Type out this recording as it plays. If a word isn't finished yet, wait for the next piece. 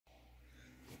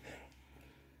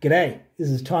G'day, this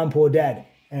is Time Poor Dad,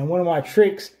 and one of my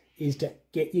tricks is to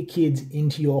get your kids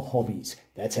into your hobbies.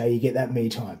 That's how you get that me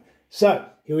time. So,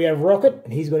 here we have Rocket,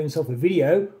 and he's got himself a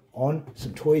video on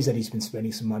some toys that he's been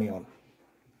spending some money on.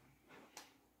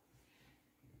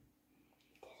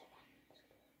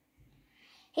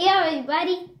 Hey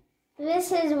everybody,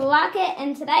 this is Rocket,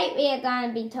 and today we are going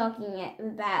to be talking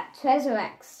about Treasure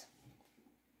X.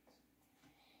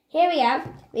 Here we have,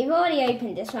 we've already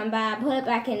opened this one, but I'll put it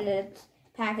back in the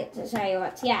packet to show you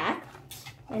what's yak.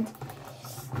 And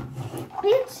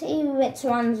let's see which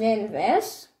one's in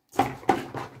this.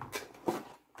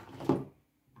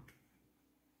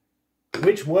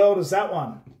 Which world is that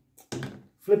one?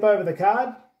 Flip over the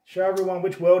card, show everyone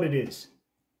which world it is.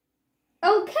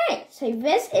 Okay, so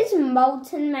this is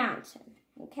Molten Mountain.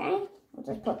 Okay, I'll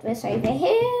just put this over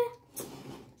here.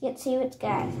 Let's see which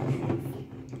guys I have.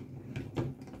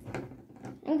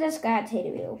 I'm just going to take a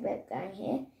little bit down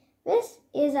here. This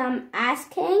is Ice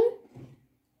King.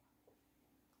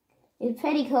 It's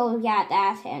pretty cool. We got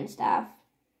that and stuff.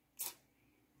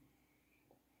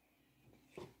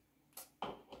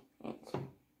 And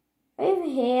over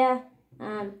here,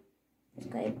 let's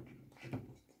go.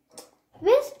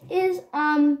 This is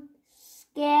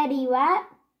Scaredy Rat.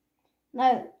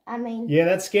 No, I mean. Yeah,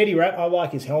 that's Scaredy Rat. I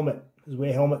like his helmet because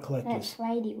we're helmet collectors. That's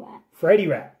Freddy Rat. Freddy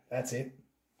Rat. That's it.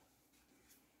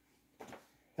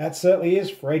 That certainly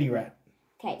is Freddy Rat.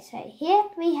 Okay, so here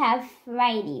we have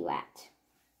Freddy Rat.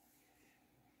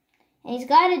 And he's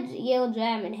got a real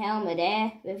German helmet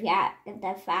there with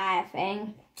the fire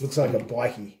thing. Looks like a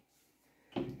bikie.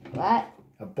 What?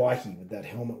 A bikie with that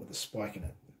helmet with a spike in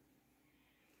it.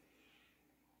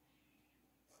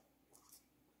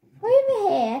 Over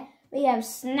here we have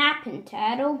Snapping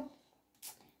Turtle.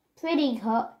 Pretty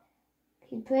cool.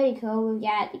 He's pretty cool. We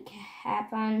got the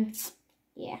cap on.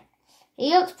 Yeah. He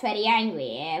looks pretty angry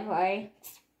here, though.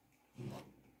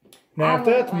 Now, if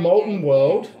that's Molten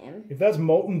World,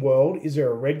 is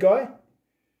there a red guy?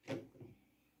 Yes.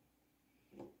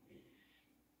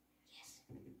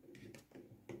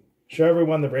 Show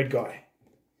everyone the red guy.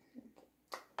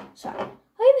 So,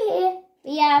 over here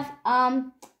we have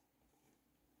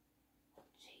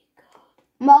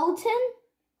Molten.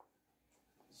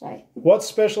 So, what's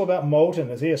special about Molten?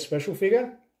 Is he a special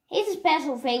figure? He's a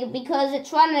special figure because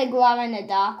it's one of the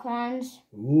glow-in-the-dark ones.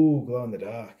 Ooh,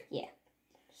 glow-in-the-dark. Yeah.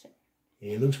 So,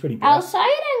 yeah, he looks pretty bad. I'll show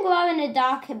you them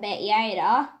glow-in-the-dark a bit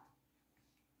later.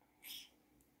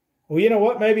 Well, you know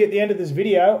what? Maybe at the end of this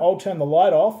video, I'll turn the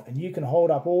light off and you can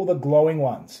hold up all the glowing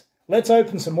ones. Let's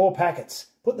open some more packets.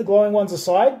 Put the glowing ones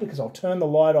aside because I'll turn the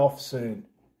light off soon.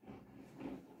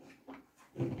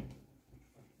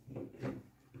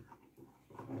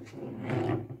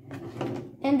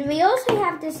 And we also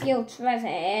have this little treasure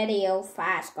here, the little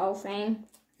fast gold thing.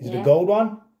 Is it a gold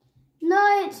one?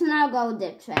 No, it's no gold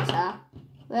dip treasure.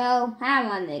 Well, I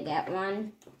wanted to get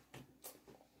one.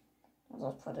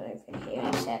 I'll just put it over here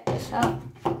and set this up.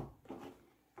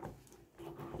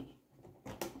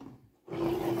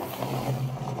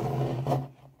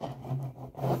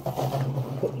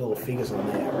 Put little figures on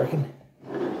there, I reckon.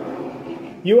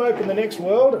 You open the next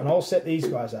world and I'll set these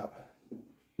guys up.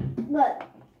 Look.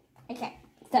 Okay,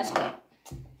 that's good.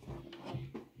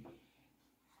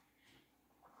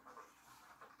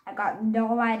 I got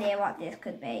no idea what this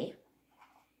could be.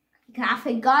 I've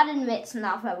forgotten which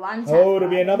another ones. Oh, it'll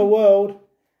be another world.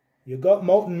 You got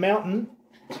Molten Mountain.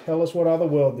 Tell us what other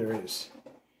world there is.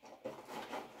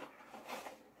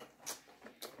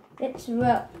 It's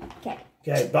world. Okay.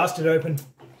 Okay, bust it open.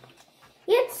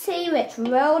 Let's see which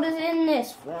world is in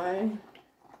this one.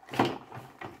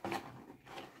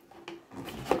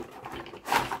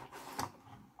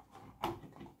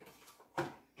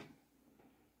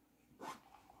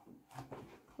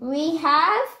 We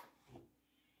have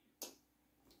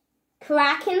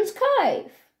Kraken's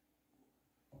Cove.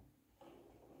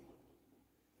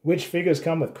 Which figures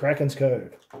come with Kraken's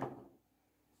Cove?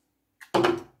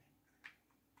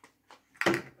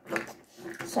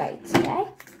 So today,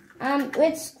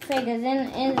 which figures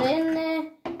in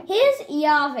there? Here's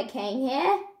Java King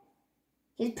here.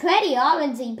 He's pretty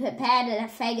orangey compared to the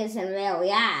figures in real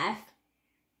life.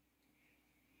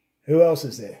 Who else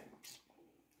is there?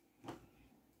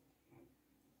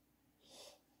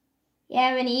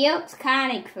 Yeah, and he looks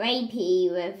kind of creepy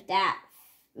with that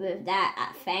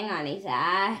thing on his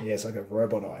eye. Yeah, it's like a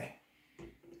robot eye.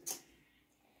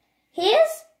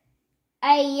 Here's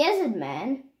a lizard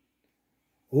man.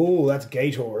 Ooh, that's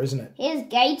Gator, isn't it? Here's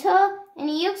Gator, and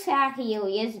he looks like a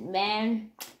lizard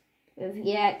man with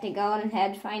the golden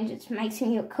headphones, which makes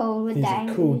him look cool with that.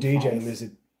 He's a cool DJ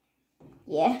lizard.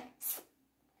 Yeah.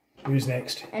 Who's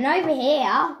next? And over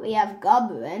here, we have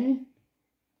Goblin.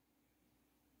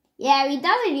 Yeah, he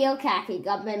doesn't look like a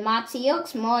goblin much. He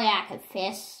looks more like a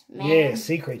fish, man. Yeah,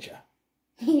 sea creature.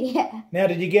 Yeah. Now,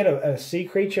 did you get a sea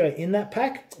creature in that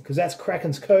pack? Because that's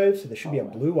Kraken's Cove, so there should be a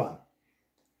blue one.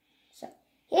 So,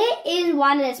 here is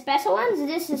one of the special ones.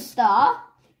 This is Star.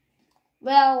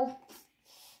 Well,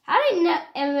 I don't know.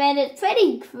 And then it's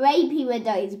pretty creepy with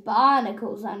those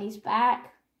barnacles on his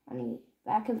back. On the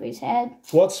back of his head.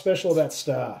 What's special about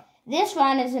Star? This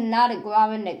one is another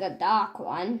glow-in-the-dark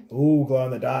one. Ooh, glow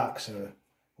in the dark. So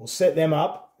we'll set them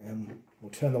up and we'll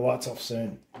turn the lights off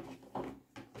soon.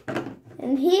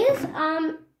 And here's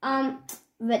the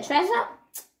treasure.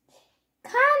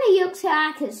 Kind of looks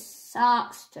like a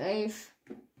shark's tooth.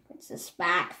 It's a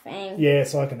spark thing. Yeah,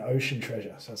 it's like an ocean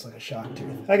treasure, so it's like a shark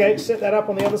tooth. Okay, set that up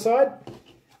on the other side.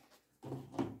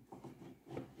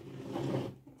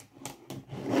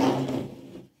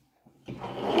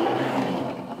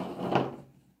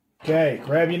 Okay,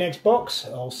 grab your next box.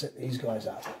 I'll set these guys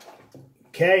up.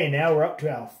 Okay, now we're up to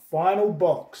our final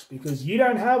box because you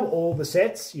don't have all the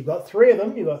sets. You've got 3 of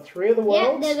them. You've got 3 of the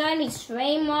worlds. Yep, there's only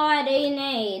 3 more I do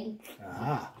need.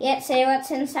 Ah. Let's see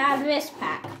what's inside this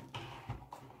pack.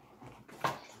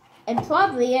 It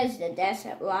probably is the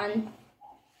desert one.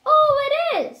 Oh,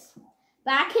 it is!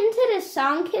 Back into the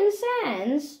sunken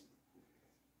sands.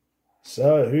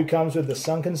 So, who comes with the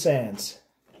sunken sands?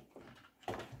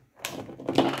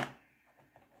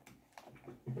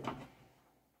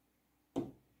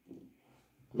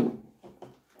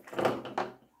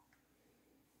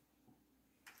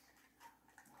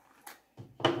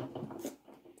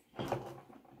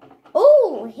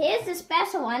 Oh, here's the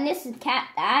special one. This is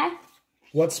Cacti.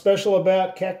 What's special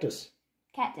about Cactus?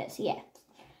 Cactus, yeah.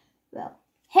 Well,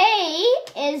 he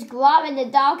is glow in the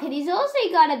dark, and he's also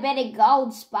got a bit of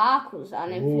gold sparkles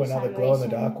on him. Ooh, for another some glow in the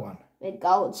reason. dark one. With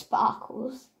gold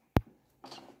sparkles.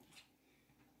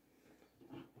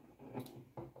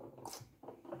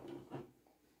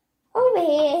 Over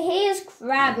here, here's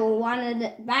Crabble, one of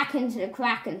the back into the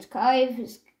Kraken's Cove.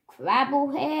 Is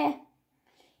Crabble here?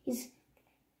 He's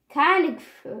kind of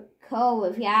cool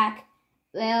with like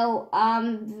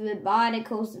the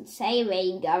barnacles and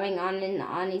seaweed going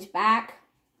on his back.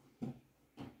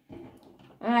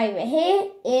 And over here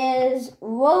is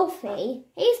Wolfie.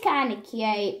 He's kind of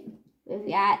cute with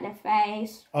that in the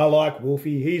face. I like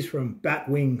Wolfie. He's from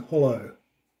Batwing Hollow.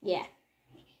 Yeah.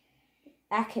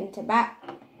 Back into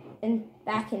Batwing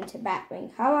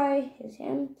Hollow is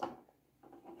him.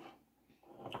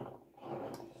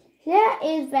 Here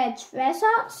is the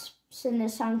treasure in the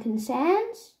sunken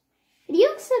sands. It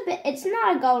looks a bit, it's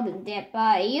not a golden dip,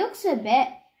 but it looks a bit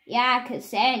like a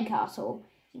sandcastle.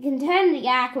 You can turn the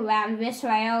yak around this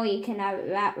way or you can have it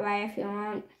that way if you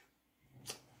want.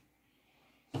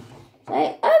 So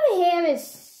over here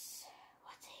is,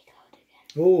 what's he called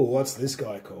again? Oh, what's this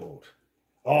guy called?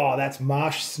 Oh, that's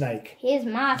Marsh Snake. Here's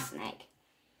Marsh Snake.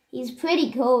 He's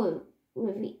pretty cool.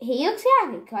 He looks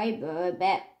like a cobra a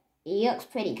bit. He looks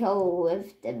pretty cool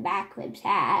with the backwards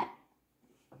hat.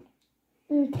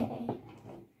 Okay.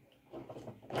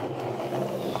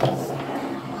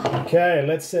 Okay,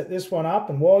 let's set this one up.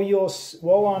 And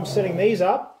while I'm setting these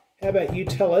up, how about you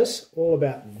tell us all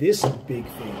about this big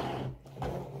thing?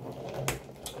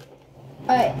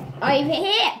 Over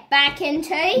here, back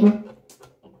into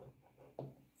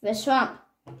the swamp.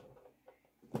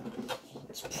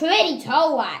 It's pretty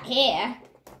tall right here.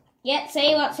 Let's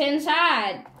see what's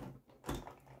inside.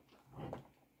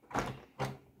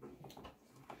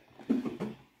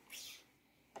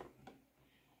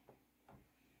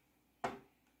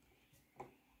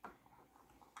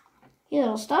 Your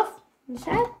little stuff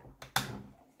inside.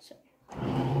 So,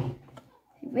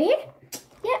 here?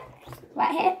 Yep,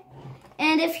 right here.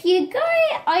 And if you go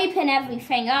open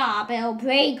everything up, it'll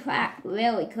be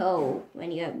really cool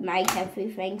when you make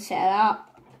everything set up.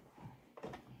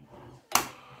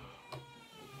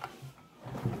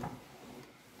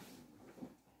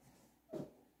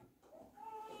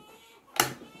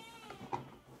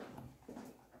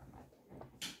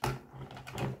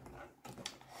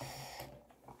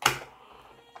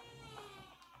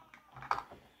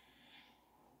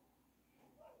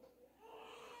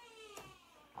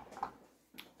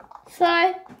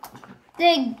 So,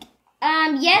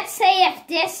 let's see if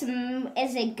this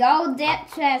is a gold dip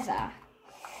treasure.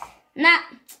 Nah,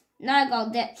 no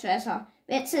gold dip treasure.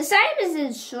 It's the same as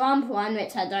the swamp one,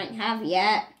 which I don't have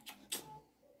yet.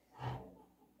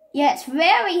 Yeah, it's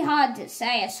very hard to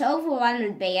say. A silver one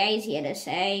would be easier to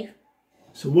say.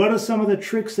 So what are some of the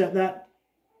tricks that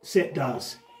set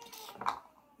does? Are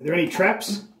there any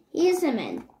traps? Here's them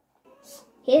in.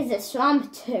 Here's the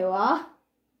swamp tour.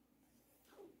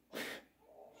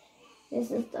 This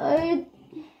is third.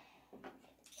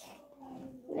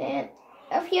 Then,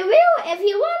 if you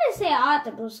want to see an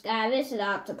octopus guy, this is an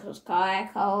octopus guy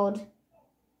called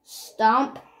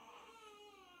Stump.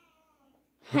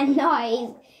 I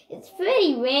know it's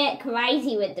pretty weird,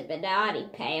 crazy with the banana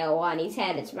peel on his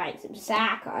head. It makes him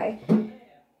psycho.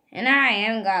 And I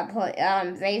am gonna put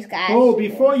these guys. Oh,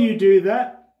 before you do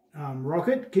that,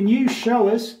 Rocket, can you show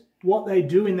us what they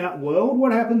do in that world?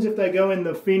 What happens if they go in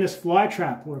the Venus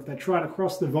flytrap, or if they try to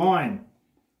cross the vine?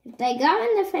 If they go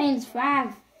in the Venus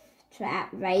flytrap,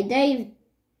 they do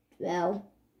well.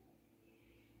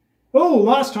 Oh,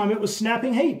 last time it was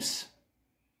snapping heaps.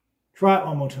 Try it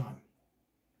one more time.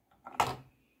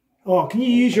 Oh, can you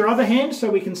use your other hand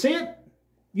so we can see it?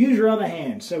 Use your other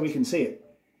hand so we can see it.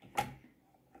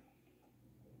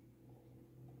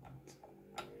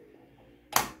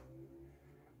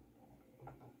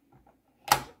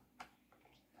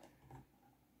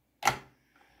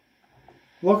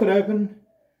 Lock it open.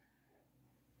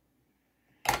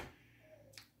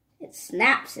 It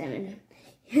snaps him.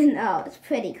 You know, it's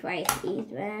pretty crazy,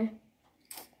 man.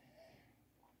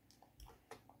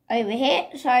 Over here,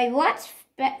 so what's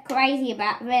crazy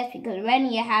about this, because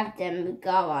when you have them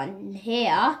go on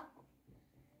here,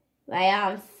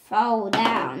 they fall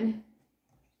down.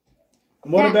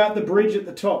 And what about the bridge at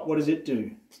the top? What does it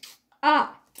do? Oh,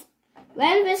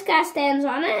 when this guy stands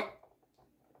on it,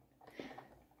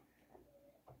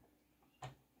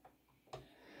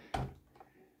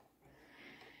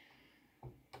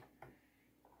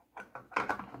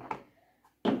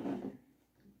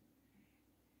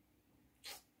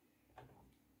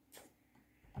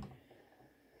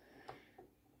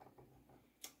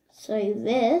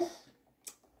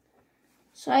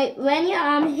 so when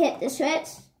you hit the switch,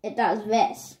 it does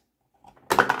this.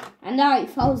 And now it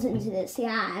falls into the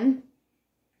slime.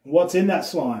 What's in that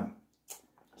slime?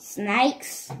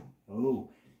 Snakes. Oh.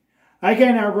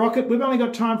 Okay, now, Rocket, we've only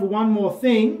got time for one more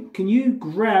thing. Can you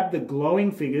grab the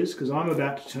glowing figures, because I'm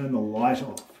about to turn the light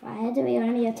off. Why do we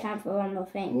only have time for one more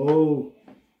thing? Oh.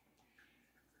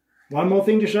 One more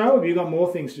thing to show, or have you got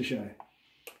more things to show?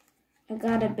 I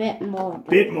got a bit more.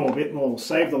 Bit more.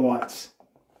 Save the lights.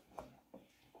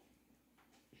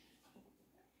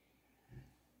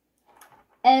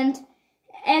 And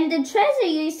the treasure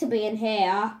used to be in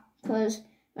here, because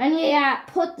when you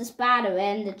put the spider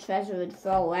in, the treasure would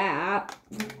fall out.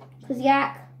 Because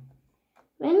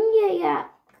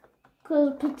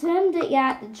pretend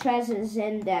that the treasure's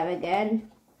in there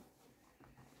again.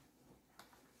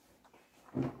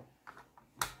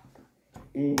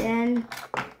 And then,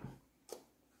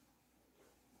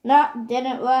 no,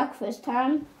 didn't work this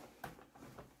time.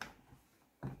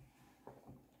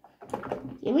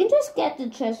 Can we just get the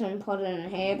treasure and put it in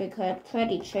here, because it's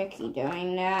pretty tricky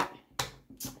doing that.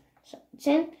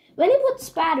 So, when you put the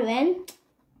spider in,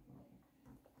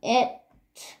 it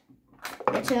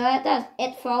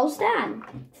falls down.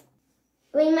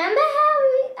 Remember how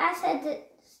I said that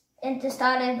at the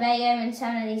start of the video and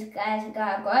some of these guys are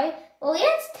going to grow? Well,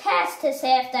 let's test to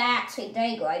see if they actually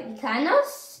do grow, because I'm not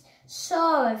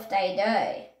sure if they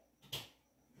do.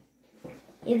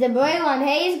 Here's the blue one.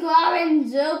 He's growing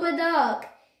super dark.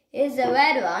 Here's the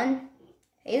red one.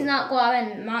 He's not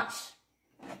growing much.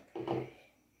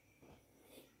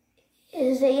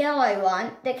 Here's the yellow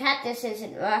one. The cactus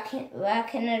isn't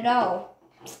working at all.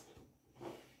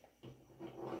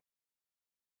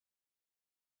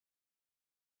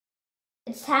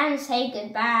 It's time to say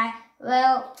goodbye.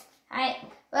 Well,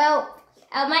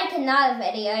 I'll make another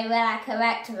video where I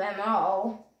correct them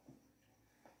all.